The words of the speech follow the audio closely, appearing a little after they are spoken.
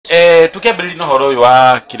tukĩambĩrĩria na horo ũyũ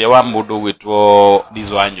wa kĩrĩa wa mũndũ gwĩtwo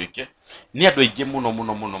Lizzie Wanyoike nĩ andũ aingĩ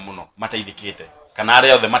mũno mateithĩkĩte kana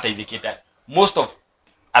arĩa othe mateithĩkĩte most of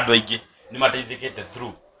andũ aingĩ nĩ mateithĩkĩte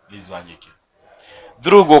through Lizzie Wanyoike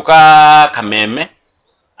through gũka kameme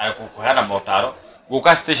kuheana motaro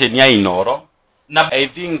gũka station ya Inoro na I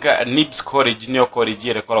think Nibs college nĩyo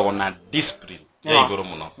college ĩrĩkoragwo na discipline ya igũrũ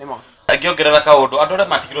mũno angĩongerera kaũndũ andũ arĩa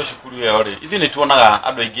matigirwo cukuru ĩyo rĩ ithuĩ nĩ tuonaga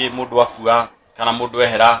andũ aingĩ mũndũ akua kana mũndũ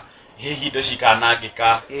ehera hihi indo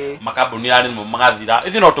cikanangĩka makambuni arĩmo magathira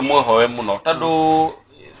ithuĩ no tũmwĩhoe mũno tondũ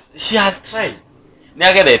she has tried nĩ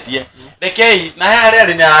ageretie rekei na harĩa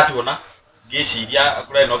arĩ nĩ aratuona ngĩciria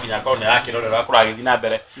kũrĩa no nginya akorwo nĩ arakĩrorera kũragĩthiĩ na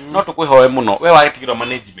mbere no tũkwĩhoe mũno we wagĩtigĩrwo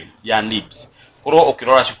management ya Nibs korwo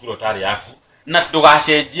ũkĩrora cukuru ũtarĩ yaku na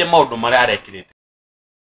ndũgacenjie maũndũ marĩa arekĩrĩte.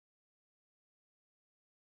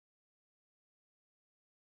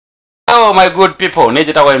 Hello my good people,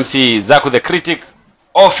 nĩnjĩtagwo MC Zaku the critic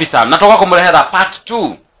officer na tũgoka kũmũrehera part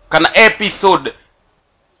 2 kana episode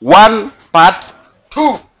 1 part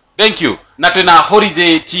 2. Thank you. Na twĩna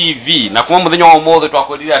Holiday TV na kuma mũthenya wa ũmũthĩ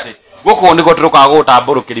twakwĩrire atĩ gũkũ nĩguo tũrũkaga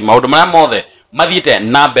gũtambũrũkĩria maũndũ marĩa mothe mathiĩte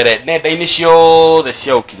na mbere nenda-inĩ ciothe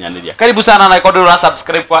cia ũkinyanĩria. Karibu sana na ikondo ra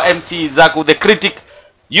subscribe kwa MC Zaku the critic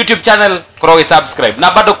YouTube channel koroge subscribe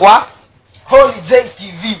na bado kwa Holiday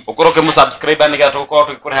TV ukoroke mu subscribe nĩ getha tũkorwo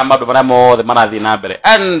tũkĩkũreha maũndũ marĩa mothe marathiĩ na mbere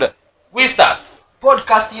and we start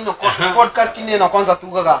podcast ino kwanza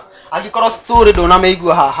tugaga angĩkorwo story ndona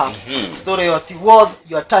meigua haha story yo ti worth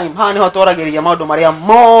your time ha niho twaragĩria maũndũ marĩa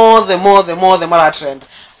mothe mara trend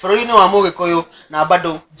bũrũri-inĩ wa Mũgĩkũyũ na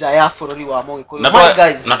bado nja ya bũrũri wa Mũgĩkũyũ. My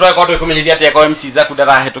guys na twĩkorwo twĩkũmenyithia atĩ kwa MC Zaku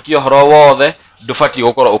ndarahĩtũkia ũhoro wothe ndũbatiĩ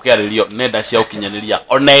gũkorwo ũkĩarĩrio nenda cia ũkinyanĩria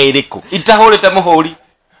ona ĩrĩkũ itahũrĩte mũhũri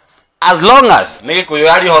as long as nĩ Gĩkũyũ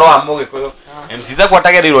yari ũhoro wa Mũgĩkũyũ MC Zaku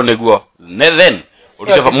atagereirwo nĩguo then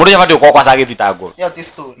mũrũja bado uko kwa sage thitango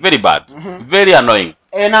very bad very annoying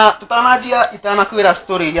na tutanajia itanakwĩra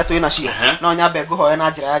story iria twĩna cio no nyambe ngũhoya na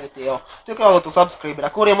njĩra ya gĩtĩo tuĩke wa gũtũ-subscribe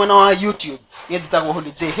kũrĩa mwena wa YouTube nĩ njĩtagwo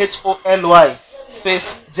Holiday HOLY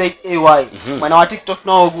space JAY mwena wa TikTok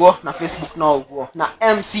no ũguo na Facebook no ũguo na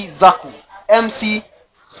MC Zaku MC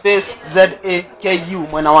space ZAKU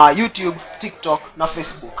mwena wa YouTube TikTok na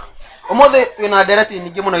Facebook. Ũmũthĩ twĩna ndereti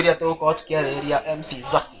nyingĩ mũno iria tũgũkorwo tukĩarĩrĩria MC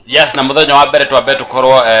Zaku. Yes na mũthenya wa mbere twambe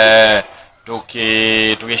tũkorwo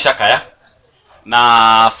tũgĩcakaya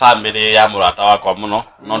na family ya mũrata wakwa mũno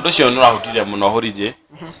na ũndũ ũcio nĩ ũrahutirie mũno Holiday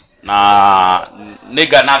na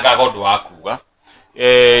nĩnganaga ũndũ wa kuga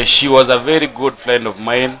she was a very good friend of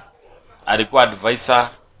mine alikuwa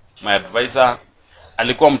my advisor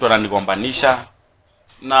alikuwa mtu ananigombanisha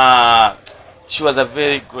na she was a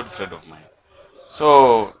very good friend of mine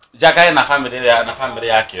so Gūcakaya na family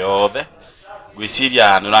yake yothe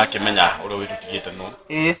gwiciria nĩũrakĩmenya ũrĩa wĩtũtigĩte no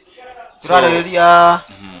turarĩrĩria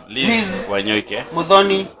Lizzie Wanyoike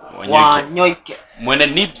Muthoni Wanyoike mwene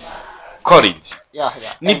Nibs college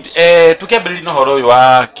tukĩambĩrĩria na horo ũyũ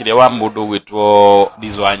wa kĩrĩa wa mũndũ gwĩtwo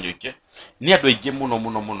Lizzie Wanyoike nĩ andũ aingĩ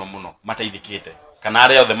mũno mateithĩkĩte kana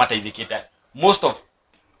arĩa othe mateithĩkĩte most of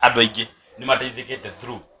andũ aingĩ nĩ mateithĩkĩte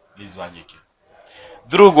through Lizzie Wanyoike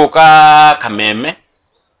through gũka kameme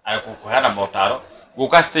kuheana motaro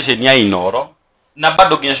gũka station ya Inoro na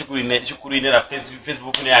bado nginya cukuru-inĩ na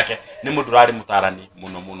Facebook-inĩ yake nĩ mũndũ rarĩ mũtarani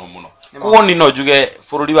mũno kuoni no njuge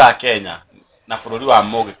bũrũri wa Kenya na bũrũri wa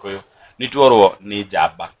Mũgĩkũyũ nĩ tuorwo nĩ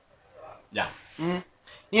njamba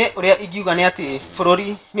niĩ ũrĩa ingiuga nĩ atĩ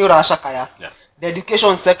bũrũri nĩ ũracakaya the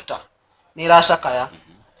education sector nĩ ĩracakaya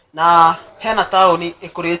na hena taũni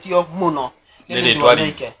ĩkũrĩtio mũno nĩ Lizzie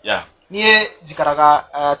Wanyoike niĩ njikaraga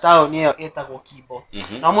taũni ĩyo ĩtagwo Kimbo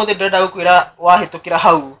na ũmũthĩ ndĩrenda gũkwĩra wahĩtũkĩra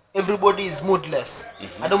hau everybody is moodless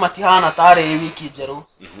andũ matihana tarĩ wiki njerũ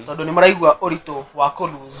tondũ nĩ maraigua ũritũ wa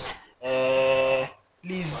kũlose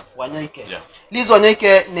Lizzie Wanyoike. Lizzie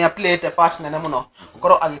Wanyoike nĩ aplayed a part nene mũno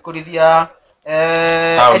gũkorwo agĩkũrithia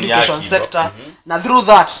education sector na through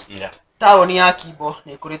that taũni ya Kimbo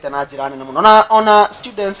nĩ ĩkũrĩte na njĩra nene mũno ona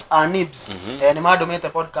students are Nibs nĩ mandũmĩte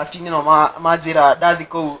podcast-inĩ no manjĩra ndathi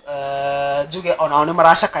kũu njuge onao nĩ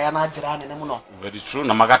maracakaya na njĩra nene mũno very true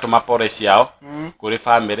na magatũma pore ciao kũrĩ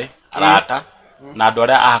family arata na andũ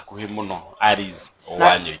arĩa hakuhĩ mũno Lizzie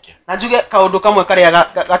Wanyoike na njuge kaũndũ kamwe karĩa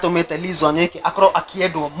gatũmĩte Lizzie Wanyoike akorwo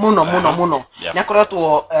akĩendwo mũno nĩ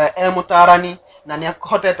akoretwo mũtarani na nĩ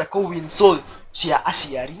ahotete kũ-win souls cia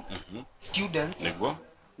aciari students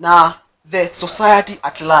na the society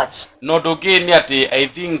at large no ndũngĩ nĩ atĩ I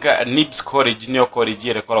think Nibs college nĩyo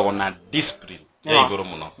college ĩrĩkoragwo na discipline ya igũrũ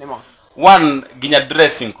mũno one nginya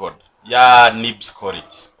dressing code ya Nibs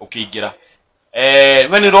college ũkĩingĩra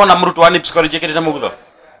we nĩ ũrona mũrutwo wa Nibs college ĩkĩrĩte mũgutho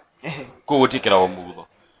kũu gũtikĩragwo mũgutho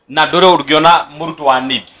na ndore urgiona muruto wa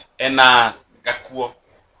Nibs ena Gūcakaya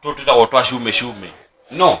tutitagwo twa shume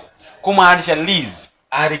no kumaanisha Liz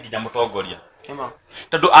ari nginya mutongoria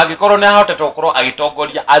tondu angikorwo ni ahotete gukorwo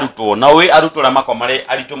agitongoria arutwo na we arutwo ra mako mari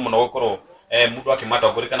arito muno gukorwo mundu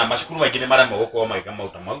akimatongoria kana macukuru maingi ni maremwe gukorwo magiga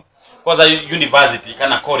mauta mau cause university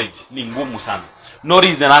kana college ni ngumu sana no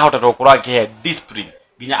reason na ahotete gukorwo akihe discipline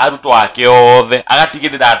nginya arutwo ake othe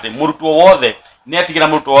agatigirira ati murutwo wothe ni atigira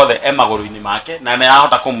murutwo wothe maguru-ini make na ni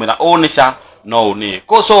ahota kumwira unisha no ni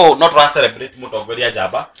so not to celebrate mutongoria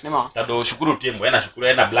jamba tondu cukuru timwe na cukuru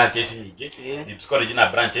ena branches nyingi Nibs college na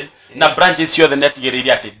branches na branches ciothe ni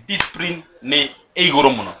atigiriria ati discipline ni iguru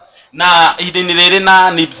muno na ihinda-ini riri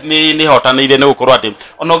na Nibs ni hotanire ni gukorwo ati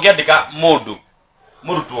ona ungiandika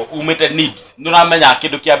murutwo umite Nibs nuramenya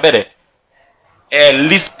kindu kia mbere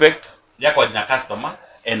respect ya kwa jina customer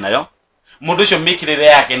enayo mundu ucio mikirire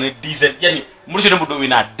yake ni decent yani mundu ucio ni mundu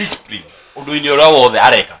wina discipline undu-ini uria wothe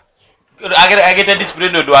areka agete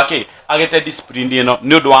discipline undu wake agete discipline ino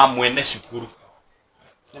ni undu wa mwene cukuru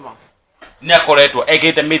ni akoretwo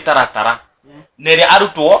egete mitaratara nere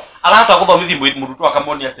arutwo arata guthomithia murutwo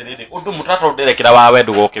akamoni atiriri undu mutaratara nderekera wa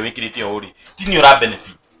wendu goke wikiritie uri tini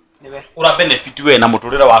ura benefit we na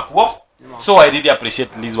muturire waku so I really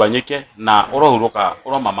appreciate Liz Wanyoike na urohuruka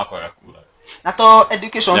uromama kwa Gūcakaya na to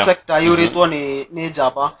education sector yuritwo ni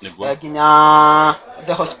jamba ginya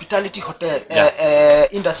the hospitality hotel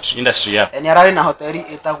industry ni arari na hoteli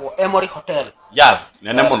etagwo Emory Hotel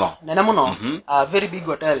nene muno very big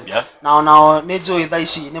hotel na onao ni njui tha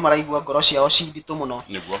ici ni maraigua ngoro ciao cinditu muno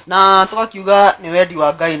na tugakiuga ni wendi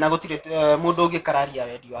wa Ngai na gutire mundu ungikararia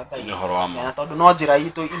wendi wa Ngai na tondu no njira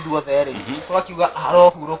itu ithuothe ri tugakiuga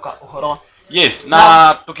arohuruka uhoro yes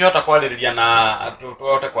na tukihota kwariria na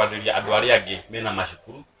tuhote kwariria andu aria angi mena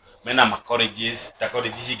macukuru mena ma colleges ta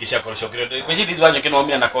colleges ingi cia korocokire kwisi Liz Wanyoike no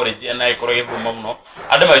mina na college na ikoro githuma muno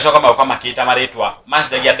andu magicoka mauka makita maritwa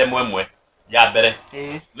macindagia ndemwe ya mbere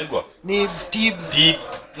niguo Nibs Tibs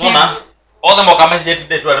nona othe moka macinjete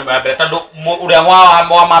ndetwa ya mbere tondu uria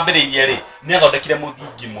mwa mambiririe ri ni athondekire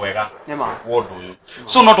muthingi mwega wondu uyu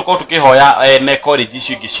so no tukorwo tukihoya ne college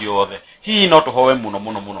icio ingi ciothe hihi no tuhoe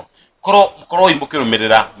muno korwo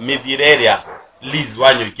imukirumirira mithire ria Liz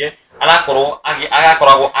Wanyoike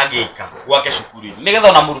agakoragwo agika gwake cukuru-ini nigetha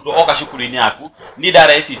ona murutwo oka cukuru-ini yaku ni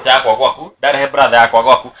ndare sister yakwa gwaku ndare brother yakwa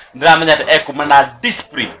gwaku ndiramenya ati ekuma na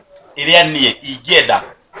discipline iria nie ingienda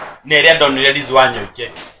na iria ndonire Liz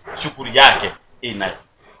Wanyoike cukuru yake inayo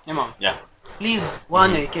Liz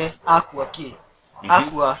Wanyoike akua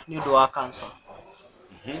akua ni undu wa cancer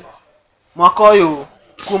mwaka uyu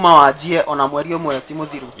kuma wajie ona mweri umwe ti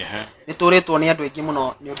muthiru ni turitwo ni andu aingi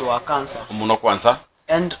muno ni undu wa cancer muno kwanza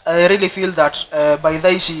and I really feel that by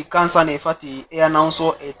the cancer ni fati announce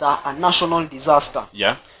it a national disaster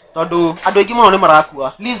tondu andu aingi muno ni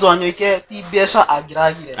marakua Liz Wanyoike ti besha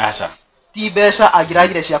agiragire ti besha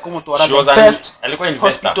agiragire cia kumutwara the best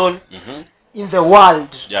hospital in the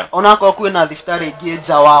world ona kwa kwina thibitari ingi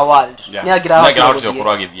nja wa world ni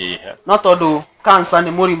agiragire no tondu cancer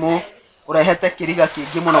ni murimu urehete kiriga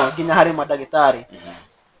kingi muno nginya hari madagitari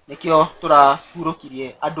nikio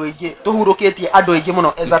turahurukirie andu aingi tuhurukitie andu aingi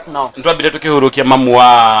muno exact now ntwambire tukihurukia mamu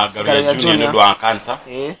wa Garuya Junior ni ndwa cancer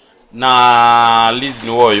na Liz ni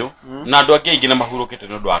woyo na andu angi aingi na mahurukite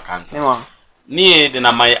ni ndwa cancer ni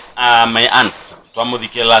ndina my aunt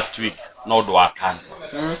twamuthikie last week no ndwa cancer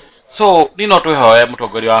so ni no twihoe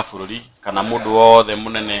mutongoria wa bururi kana mundu wothe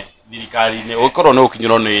munene thirikari-ini ukorwo ni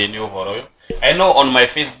ukinyiro ni uhoro uyu I know on my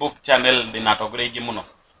Facebook channel ndinatongoria ingi muno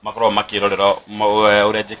makorwo makirorera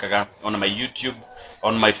uria njikaga on my YouTube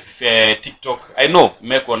on my TikTok I know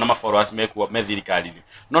mekuo na followers mekuo me thirikari-ini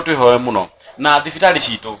no twihoe muno na thibitari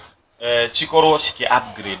citu cikorwo ciki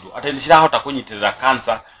upgrade ati ni cirahota kunyitirira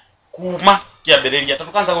cancer kuma kiambiriria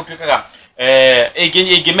tondu cancer gutwikaga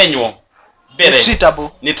ingimenywo mbere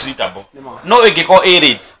ni treatable no ingiko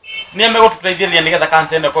rate ni amegotuteithĩrĩria nigetha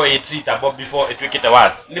cancer ĩno ko treatable before itwikite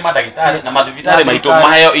worse ni madagitari na mathibitari maitũ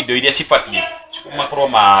maheo indo iria cibatie makorwo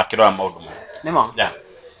makirora maundu nimo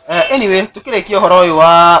anyway tukirikia uhoro uyu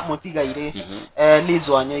wa mutigaire Liz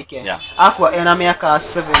Wanyoike akwa ena miaka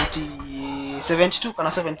 72 kana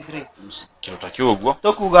 73 kiruta kiuguo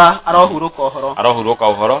tukuga arohuruka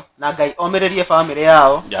uhoro na Ngai omererie family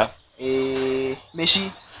yao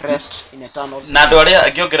meshi rest in eternal na andu aria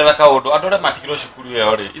angiongerera kaundu andu aria matigirwo cukuru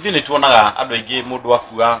yo ri ithi ni tuonaga andu aingi mundu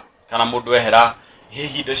akua kana mundu ehera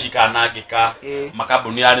hihi indo cikanangika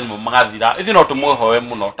makambuni ari mo magathira ithi no tumwehoe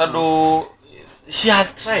muno tondu she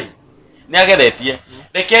has tried ni ageretie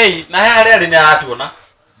rekei na hari ari ni aratuona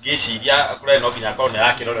ngiciria akura no nginya korwo ni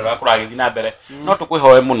arakirorera kuragithi na mbere no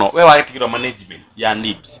tukwihoe muno we wagitigirwo management ya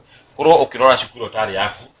Nibs korwo ukirora cukuru tari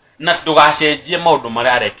yaku na ndugacenjie maundu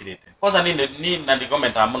maria arekirite kwanza ni na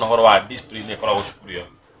ndigomenta muno horo wa discipline ikora gucukurio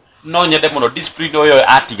no nyende muno discipline oyo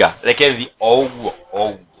atiga rekethi o uguo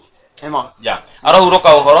ema ya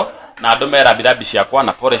arahuroka uhoro na andu mera birabi ciakwa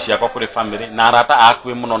na pore ciakwa kuri family na arata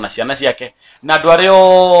akwi muno na ciana ciake na andu aria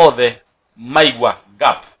othe maigwa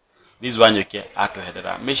gap Lizzie Wanyoike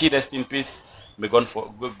atuherera may she rest in peace may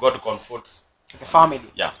God comfort the family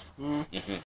yeah